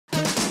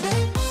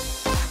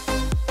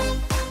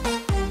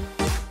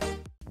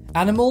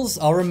Animals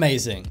are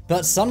amazing,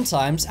 but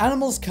sometimes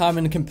animals come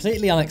in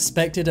completely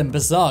unexpected and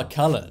bizarre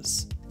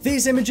colors.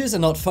 These images are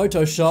not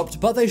photoshopped,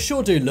 but they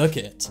sure do look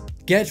it.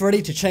 Get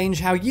ready to change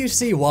how you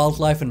see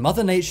wildlife and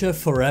Mother Nature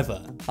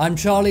forever. I'm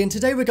Charlie, and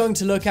today we're going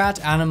to look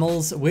at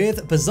animals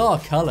with bizarre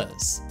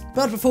colors.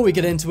 But before we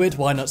get into it,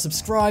 why not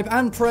subscribe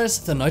and press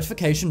the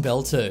notification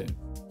bell too.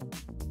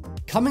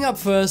 Coming up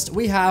first,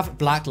 we have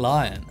black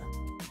lion.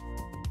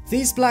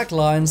 These black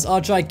lions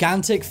are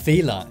gigantic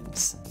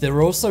felines.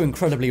 They're also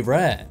incredibly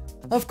rare.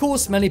 Of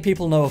course, many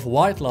people know of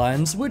white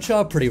lions, which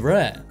are pretty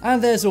rare, and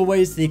there's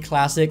always the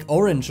classic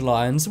orange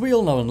lions we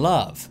all know and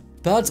love.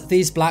 But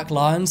these black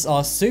lions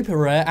are super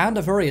rare and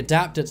are very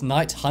adept at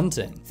night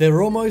hunting.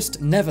 They're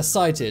almost never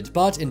sighted,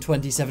 but in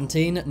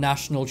 2017,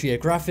 National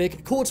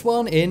Geographic caught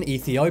one in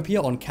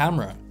Ethiopia on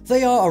camera.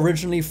 They are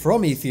originally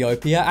from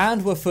Ethiopia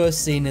and were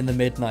first seen in the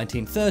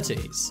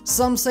mid-1930s.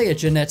 Some say a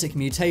genetic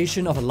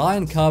mutation of a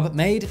lion cub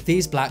made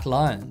these black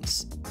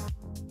lions.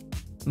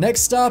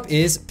 Next up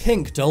is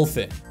pink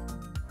dolphin.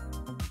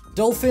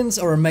 Dolphins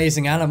are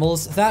amazing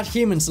animals that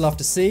humans love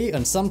to see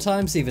and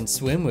sometimes even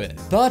swim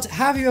with. But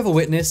have you ever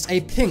witnessed a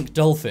pink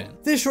dolphin?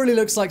 This really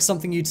looks like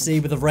something you'd see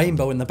with a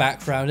rainbow in the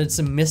background in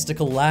some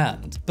mystical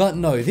land. But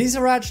no, these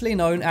are actually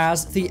known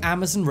as the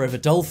Amazon River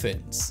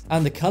dolphins.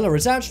 And the color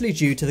is actually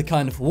due to the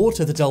kind of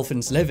water the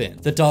dolphins live in.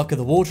 The darker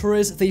the water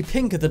is, the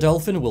pinker the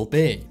dolphin will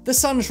be. The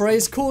sun's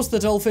rays cause the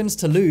dolphins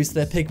to lose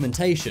their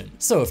pigmentation.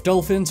 So if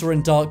dolphins are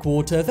in dark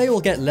water, they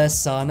will get less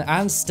sun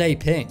and stay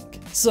pink.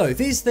 So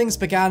these things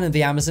began in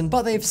the Amazon,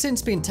 but they've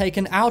since been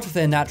taken out of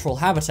their natural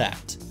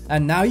habitat.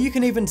 And now you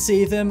can even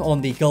see them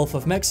on the Gulf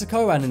of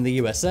Mexico and in the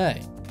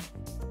USA.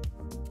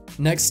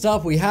 Next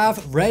up we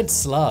have red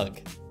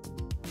slug.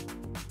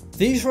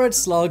 These red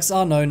slugs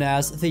are known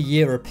as the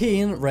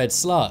European red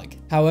slug.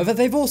 However,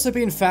 they've also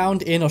been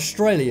found in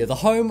Australia, the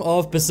home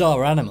of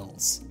bizarre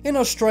animals. In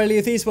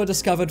Australia, these were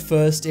discovered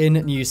first in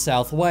New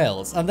South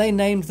Wales, and they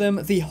named them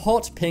the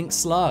hot pink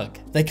slug.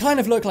 They kind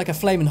of look like a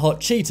flamin' hot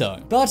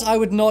Cheeto, but I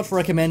would not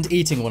recommend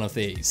eating one of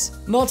these.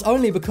 Not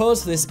only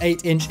because this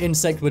 8-inch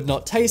insect would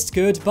not taste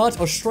good,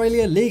 but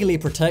Australia legally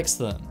protects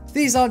them.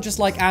 These aren't just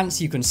like ants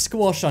you can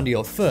squash under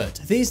your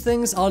foot. These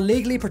things are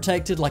legally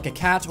protected like a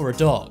cat or a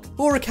dog,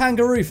 or a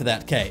kangaroo for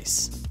that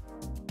case.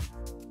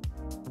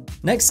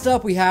 Next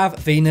up we have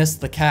Venus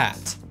the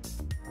cat.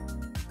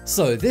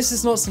 So this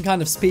is not some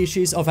kind of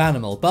species of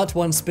animal, but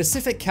one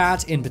specific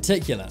cat in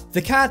particular.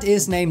 The cat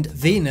is named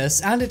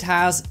Venus and it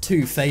has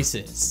two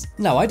faces.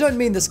 Now I don't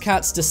mean this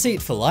cat's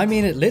deceitful, I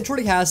mean it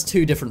literally has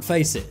two different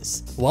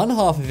faces. One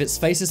half of its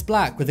face is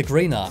black with a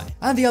green eye,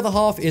 and the other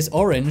half is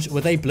orange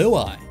with a blue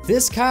eye.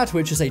 This cat,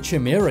 which is a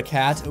chimera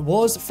cat,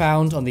 was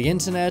found on the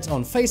internet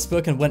on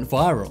Facebook and went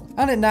viral,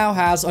 and it now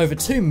has over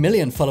 2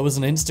 million followers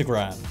on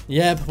Instagram.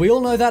 Yep, we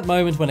all know that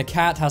moment when a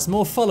cat has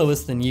more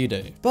followers than you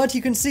do. But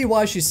you can see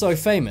why she's so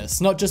famous.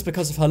 Not just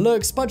because of her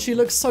looks, but she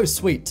looks so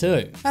sweet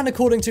too. And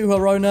according to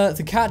her owner,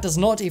 the cat does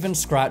not even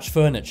scratch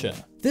furniture.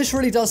 This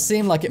really does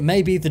seem like it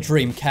may be the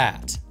dream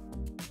cat.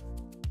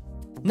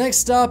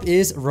 Next up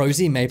is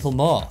rosy maple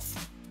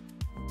moth.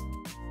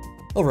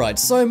 Alright,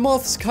 so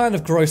moths kind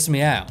of gross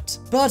me out.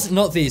 But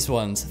not these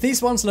ones.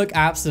 These ones look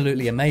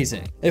absolutely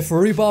amazing. If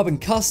rhubarb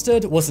and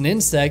custard was an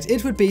insect,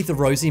 it would be the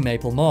rosy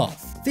maple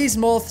moth. These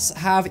moths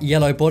have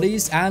yellow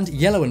bodies and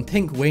yellow and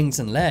pink wings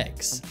and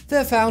legs.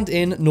 They're found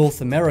in North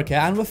America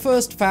and were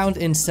first found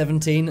in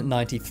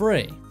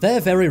 1793. They're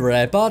very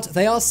rare, but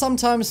they are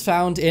sometimes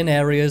found in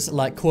areas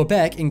like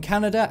Quebec in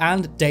Canada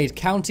and Dade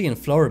County in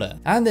Florida.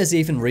 And there's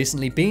even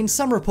recently been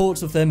some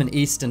reports of them in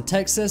eastern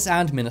Texas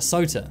and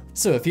Minnesota.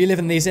 So if you live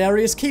in these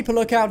areas, keep a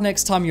lookout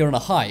next time you're on a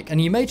hike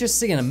and you may just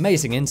see an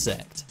amazing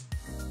insect.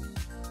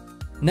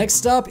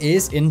 Next up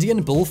is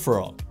Indian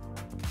bullfrog.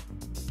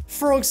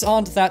 Frogs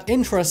aren't that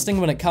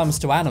interesting when it comes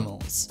to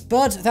animals,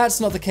 but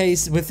that's not the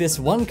case with this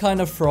one kind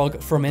of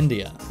frog from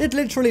India. It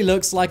literally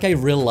looks like a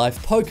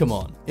real-life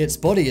Pokemon. Its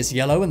body is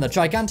yellow and the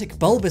gigantic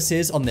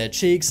bulbuses on their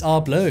cheeks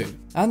are blue.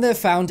 And they're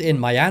found in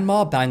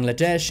Myanmar,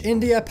 Bangladesh,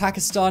 India,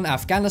 Pakistan,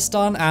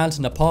 Afghanistan, and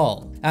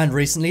Nepal. And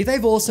recently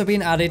they've also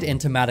been added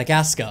into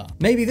Madagascar.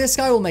 Maybe this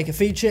guy will make a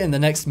feature in the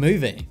next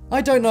movie.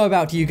 I don't know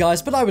about you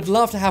guys, but I would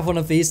love to have one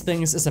of these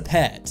things as a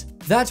pet.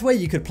 That way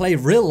you could play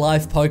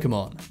real-life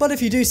Pokemon. But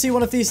if you do see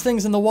one of these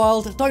things in the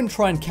wild, don't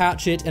try and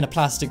catch it in a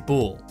plastic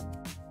ball.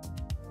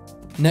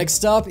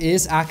 Next up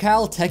is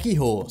Akal Teki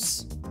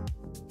horse.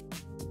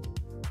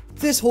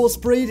 This horse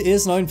breed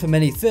is known for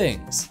many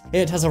things.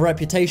 It has a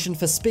reputation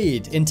for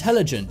speed,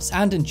 intelligence,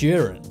 and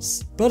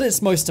endurance. But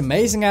its most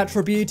amazing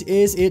attribute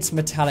is its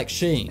metallic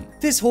sheen.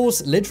 This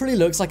horse literally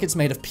looks like it's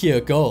made of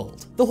pure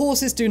gold. The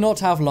horses do not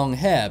have long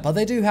hair, but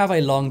they do have a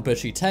long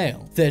bushy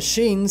tail. Their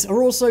sheens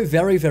are also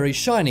very, very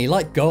shiny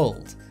like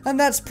gold. And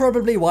that's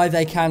probably why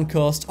they can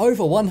cost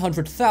over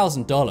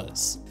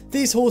 $100,000.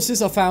 These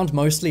horses are found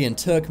mostly in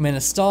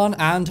Turkmenistan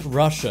and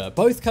Russia,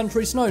 both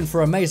countries known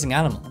for amazing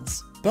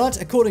animals.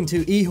 But according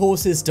to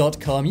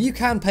ehorses.com, you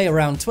can pay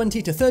around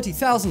 $20,000 to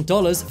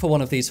 $30,000 for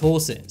one of these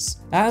horses.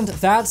 And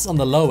that's on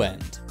the low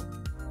end.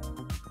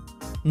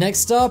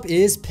 Next up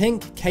is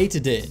pink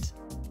katydid.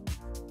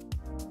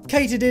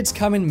 Katydids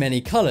come in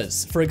many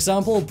colors, for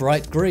example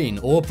bright green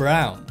or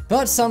brown.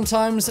 But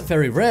sometimes,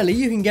 very rarely,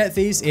 you can get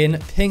these in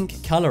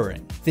pink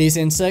coloring. These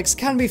insects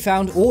can be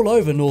found all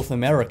over North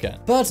America,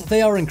 but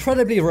they are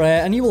incredibly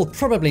rare and you will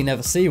probably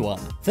never see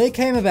one. They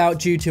came about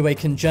due to a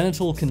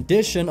congenital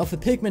condition of the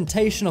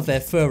pigmentation of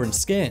their fur and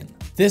skin.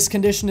 This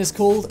condition is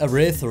called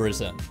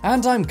erytherism,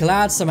 and I'm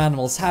glad some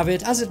animals have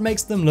it as it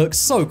makes them look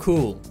so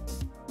cool.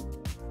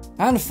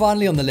 And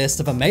finally on the list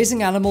of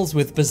amazing animals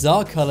with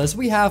bizarre colors,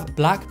 we have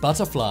black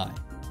butterfly.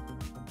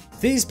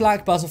 These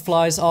black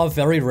butterflies are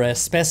very rare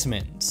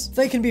specimens.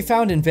 They can be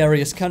found in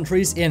various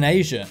countries in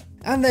Asia,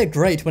 and they're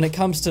great when it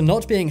comes to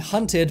not being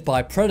hunted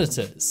by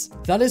predators.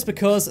 That is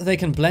because they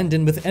can blend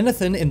in with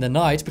anything in the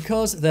night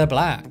because they're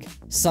black.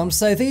 Some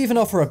say they even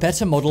offer a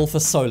better model for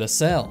solar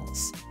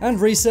cells. And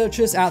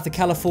researchers at the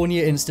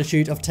California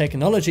Institute of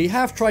Technology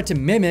have tried to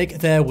mimic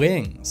their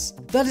wings.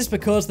 That is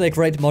because they're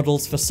great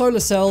models for solar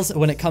cells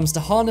when it comes to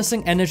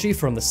harnessing energy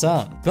from the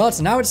sun. But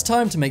now it's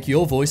time to make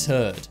your voice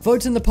heard.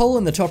 Vote in the poll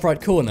in the top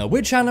right corner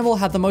which animal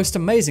had the most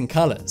amazing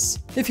colors.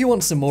 If you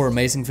want some more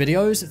amazing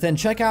videos, then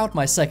check out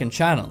my second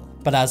channel.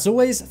 But as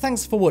always,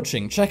 thanks for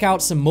watching. Check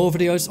out some more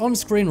videos on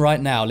screen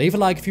right now. Leave a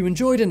like if you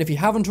enjoyed, and if you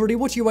haven't already,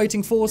 what are you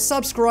waiting for?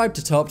 Subscribe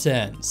to Top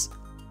 10s.